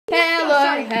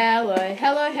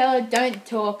Hello. Don't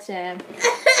talk, Sam. Okay,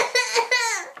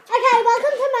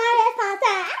 welcome to my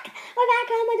attack. We're back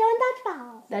on the Don't Touch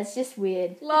Ball. That's just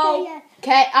weird. Okay, yeah.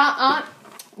 Okay,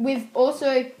 we've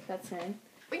also... That's Sam.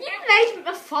 Will you make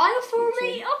a file for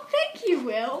me? Oh, thank you,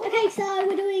 Will. Okay, so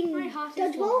we're doing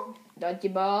dodgeball.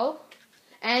 Dodgeball.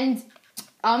 And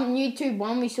YouTube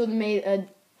 1, we sort of made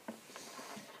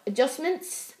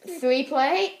adjustments, 3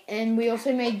 play, and we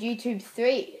also made YouTube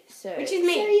 3. So which is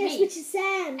me. So yes, which is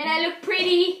Sam. And I look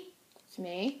pretty. It's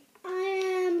me.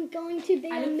 I am going to be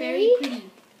I look me. very pretty.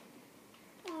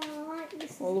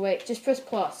 This is All the way. Just press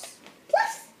plus.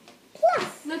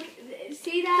 plus. Look,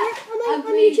 see that? I'm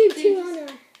on YouTube too, aren't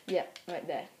I? Yeah, right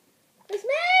there. That's me.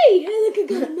 Hey, look, I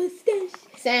got a mustache.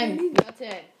 Sam, your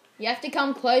turn. You have to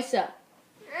come closer.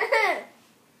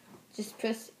 Just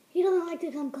press He doesn't like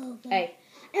to come closer. A.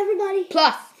 Everybody.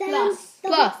 Plus. Sam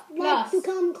Plus. doesn't like to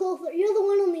come closer. You're the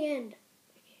one on the end.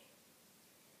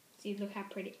 See, look how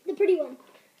pretty. The pretty one.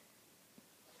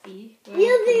 See? You're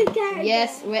the character.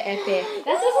 Yes, we're epic. That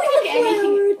doesn't look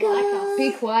anything flower like girl. us.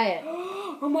 Be quiet.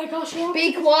 Oh my gosh, look.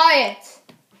 Be quiet.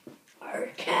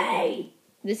 Okay.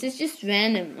 This is just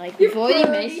random. Like, You're we've already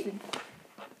pretty. made...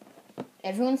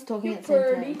 Everyone's talking You're at the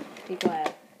same pretty. time. Be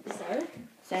quiet. So?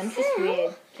 Sam's just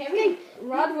weird. Kevin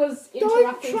Rudd was Don't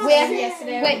interrupting trust Sam Sam.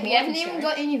 yesterday. on Wait, the we haven't morning even show.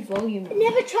 got any volume.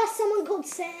 Never trust someone called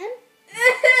Sam.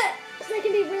 Because they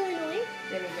can be really annoying.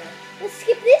 There we go. Let's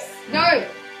skip this. No!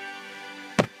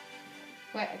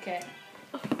 Wait, okay.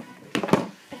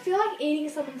 I feel like eating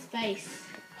someone's face.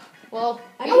 Well,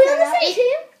 Are Are you we on the sure? same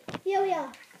team? Yeah, we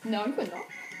are. no, we're not.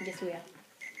 Yes, we are.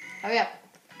 Hurry up.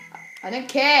 I don't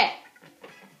care.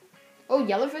 Oh,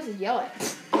 yellow versus yellow.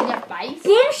 In your face.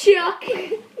 Boom shock.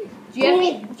 Do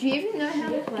you even know how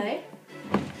to play?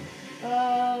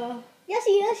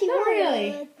 Yes, you Not are.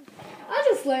 really. I'll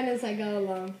just learn as I go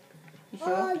along. You sure?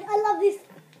 I love this.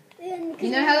 You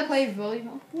know how to play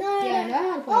volleyball? No. Yeah, I know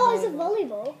how to play Oh, it's a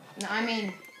volleyball. No, I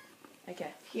mean...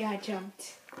 Okay, Yeah, I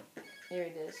jumped. here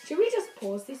it is. Should we just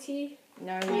pause this here?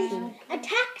 No, we should.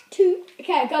 Attack 2.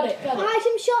 Okay, I got it.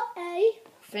 Item shot A.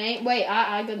 Feint. Wait,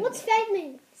 I got... What's feint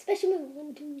mean? Special move.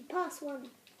 1, 2, pass 1.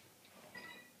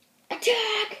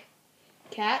 Attack!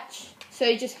 Catch. So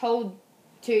you just hold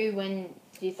 2 when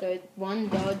you throw 1,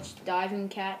 dodge, dive and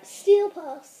catch, Steal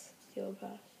pass. steal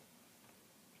pass.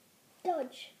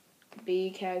 Dodge.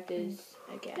 B characters.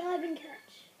 Okay. Dive and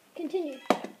catch. Continue.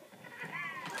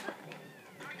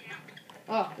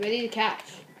 Oh, ready to catch.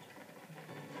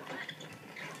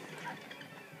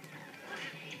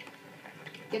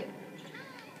 Get it.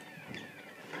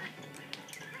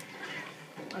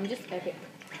 I'm just epic.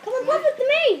 Come on, pass it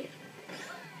to me.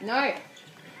 No.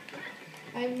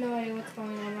 I have no idea what's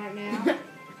going on right now.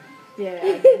 Yeah,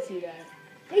 I guess you don't.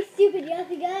 Hey, stupid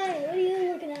yucky guy. What are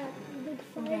you looking at? You big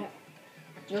fella. Okay.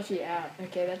 Yoshi out.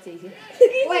 Okay, that's easy.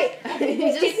 Wait, I think we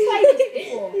Just- did play this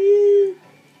before.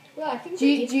 Well, I think Do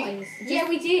we you- did do you- play this. Yeah,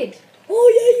 we did.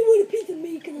 Oh, yeah, you want a piece of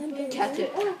me? Can I get Catch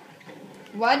it. Oh,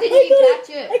 Why didn't I you got catch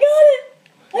it. it? I got it.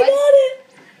 I What? got it.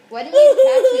 Why didn't you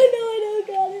catch it? I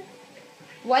got it.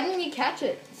 Why didn't you catch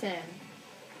it, Sam?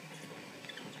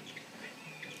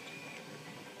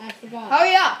 I forgot.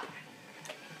 Hurry up!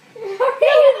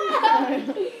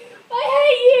 I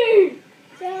hate you!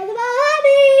 Throw the ball at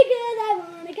me, 'cause I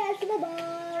want to catch the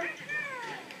ball.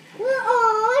 Well,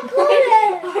 oh, I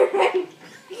caught it.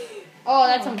 Oh,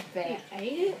 that's unfair. I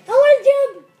ate it? I want to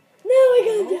jump. No, I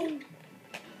can't jump.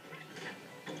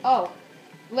 Oh,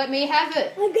 let me have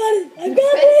it. I got it. I got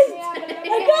this. Yeah, but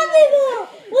I got this ball.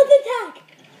 What's attack?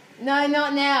 No,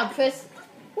 not now. Press.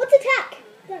 What's attack?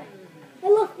 Sorry. I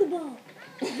lost the ball.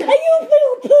 Are you a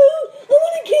little poo? I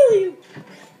want to kill you.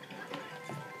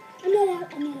 I'm not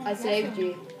out. I saved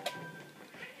you.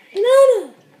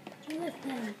 Banana. Left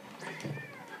hand.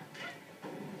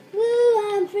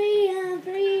 Woo, I'm free. I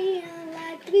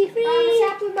like to be free. I'm a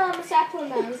sapling man, I'm a sapling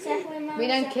man, I'm a sapling man. We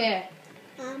don't care.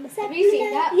 I'm a Have you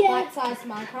seen that? Yeah. Bite-sized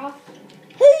Minecraft?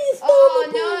 Hey, you stole Oh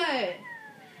the ball. no!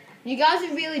 You guys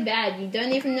are really bad. You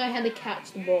don't even know how to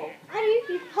catch the ball. I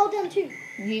do. You hold down 2.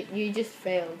 You just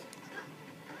failed.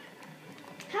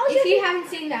 How's If your... you haven't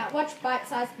seen that, watch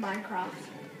Bite-sized Minecraft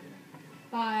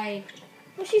by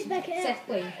Oh, she's back here. Seth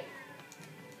Lee.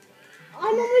 I'm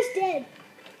almost dead.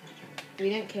 We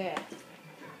don't care.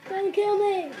 Don't kill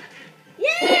me.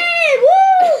 Yay!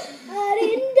 Woo! I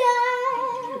didn't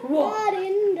die. What? I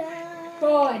didn't die.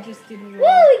 Oh, I just did it Woo!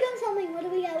 wrong. We got something. What do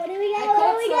we got? What do we got? I What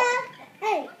caught do we got?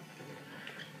 Hey.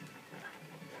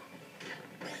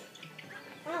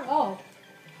 Oh. Oh,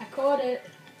 I caught it.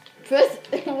 Press.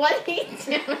 What are you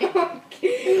doing?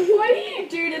 What do you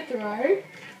do to throw?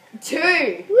 2.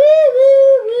 Woo woo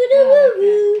woo woo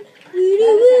woo woo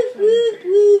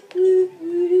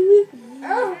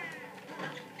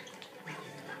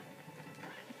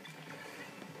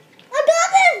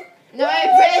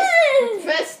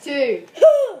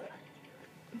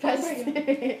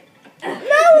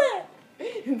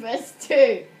Press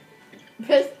 2.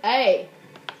 Press A.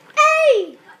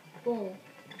 A! Ball.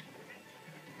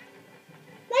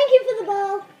 Thank you for the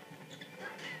ball.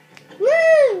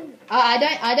 Woo!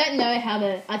 I don't know how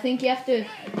to. I think you have to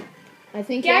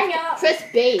Gang up. press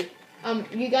B.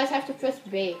 You guys have to press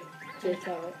B to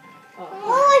throw it. Oh,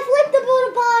 I flipped the ball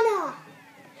to Bana.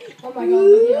 Oh my god,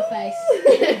 look at your face.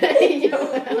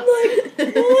 I'm like,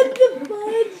 what the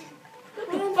fudge? What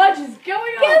the fudge is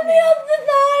going on? Get me off the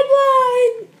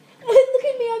sideline! Look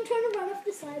at me, I'm trying to run off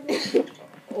the sideline.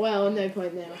 Well, no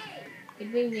point now.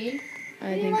 Did we win? I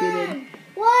think we did.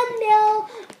 1-0. No,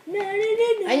 no, no,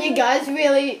 no. And you guys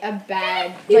really are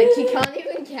bad. Like, you can't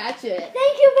even catch it.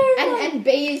 Thank you very much. And B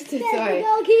is to There's the throw.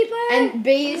 goalkeeper. And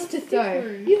B is to throw.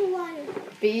 Different. You liar.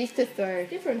 B is to throw.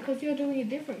 Different, because you're doing it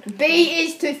different. B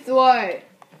is to throw. I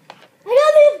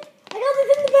got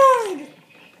this in the bag.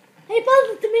 Hey, pass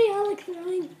it to me. I like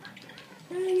throwing.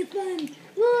 Throwing is fun.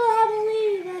 Oh, I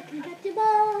believe I can catch a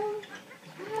ball.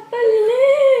 I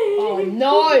believe. Oh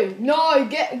no,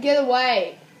 get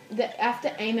away. Have to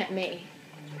aim at me.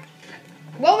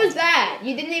 What was that?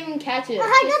 You didn't even catch it. I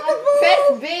got the ball.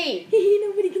 Press B.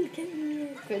 Nobody can catch me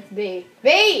yet. Press B.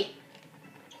 B.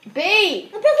 B.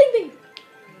 I'm pressing B.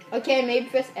 Okay, maybe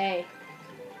press A.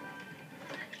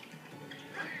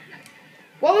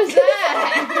 What was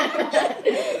that?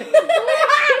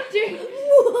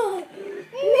 What?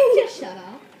 You just shut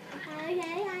up. Okay,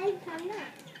 I'm coming up.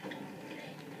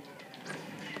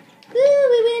 Ooh,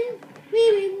 we win. We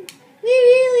win. We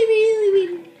really, really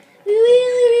win. We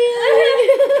really, really win.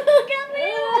 Come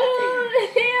here.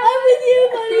 I'm with you,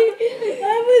 buddy.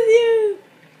 I'm with you.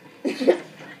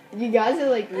 You guys are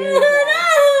like really No,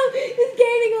 bad. it's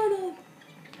gaining on us.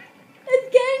 It's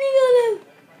gaining on us.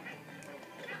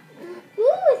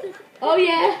 Ooh, Oh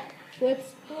yeah. Flips.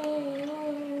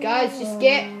 Guys,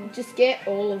 just get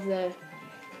all of the.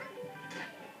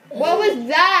 What was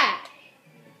that?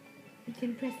 You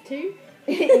can press 2.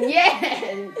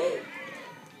 Yes.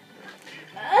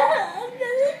 I'm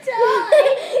gonna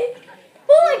die.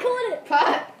 Oh, I caught it.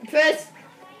 Press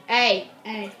A.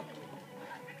 A.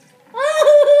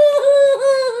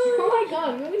 Oh Oh my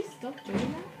god, will we stop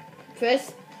doing that?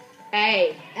 Press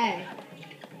A. A.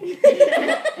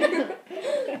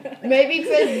 Maybe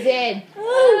press Z.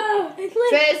 Oh, I flipped.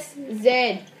 Press Z.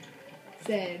 Z.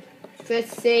 Press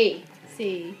C. C.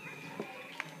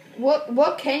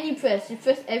 What can you press? You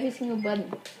press every single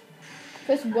button.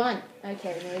 Press 1.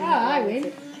 Okay, no. I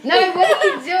win. No, what are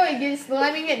you doing? You're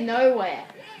slamming it nowhere.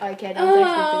 Okay, that's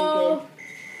actually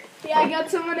pretty Yeah, I got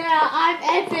someone out. I'm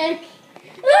epic.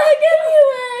 Oh, get me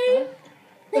away.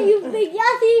 Thank you, Big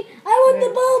Yassi. I want the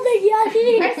ball, Big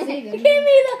Yassi. Press C then. Give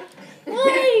me the...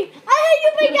 Hey, I hate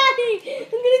you, Big Yassi. I'm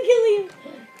going to kill you.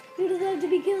 You deserve to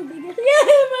be killed, Big Yassi.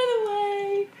 Yeah, run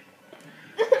away.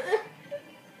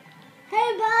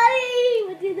 Hey, buddy.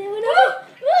 What do they want to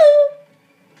do?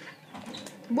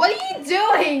 What are you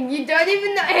doing? You don't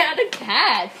even know how to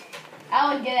catch.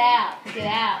 Alan, get out. Get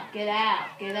out. Get out.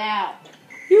 Get out.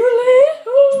 You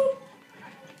leave.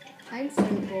 I'm so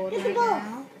bored It's a right ball.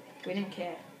 now. We didn't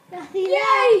care.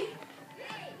 Yay.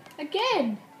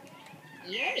 Again.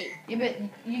 Yay. Yeah, but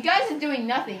you guys are doing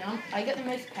nothing. I got the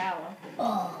most power.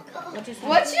 Oh, God. What just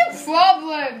What's your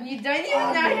problem? You don't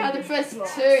even know how to press 2.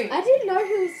 I didn't know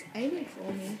who was aiming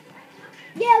for me.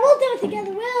 Yeah, we'll do it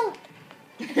together, Will.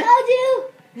 Told you.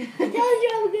 Told you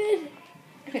I'm good.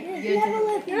 You're Never d-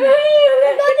 left me. I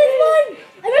got this one.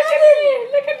 I got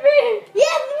it. Look at me.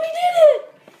 Yes, we did it.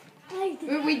 I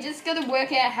did. We just gotta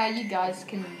work out how you guys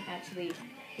can actually.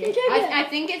 Did you do it? I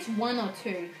think it's 1 or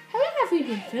 2. How long have we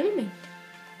been filming?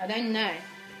 I don't know.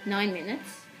 9 minutes.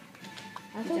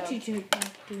 I thought you two were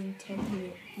doing 10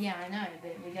 minutes. Yeah, I know,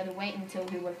 but we gotta wait until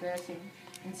who we're versing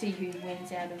and see who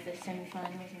wins out of the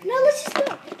semi-finals. No, let's just go.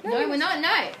 No, we're not. No.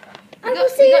 I We will got,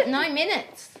 see we got it. 9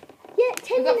 minutes. Yeah,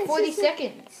 10 We got minutes. 40 just-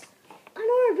 seconds. I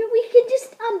know, but we could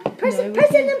just press No, it, we press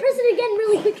it, can't. and then press it again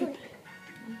really quickly.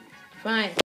 Fine.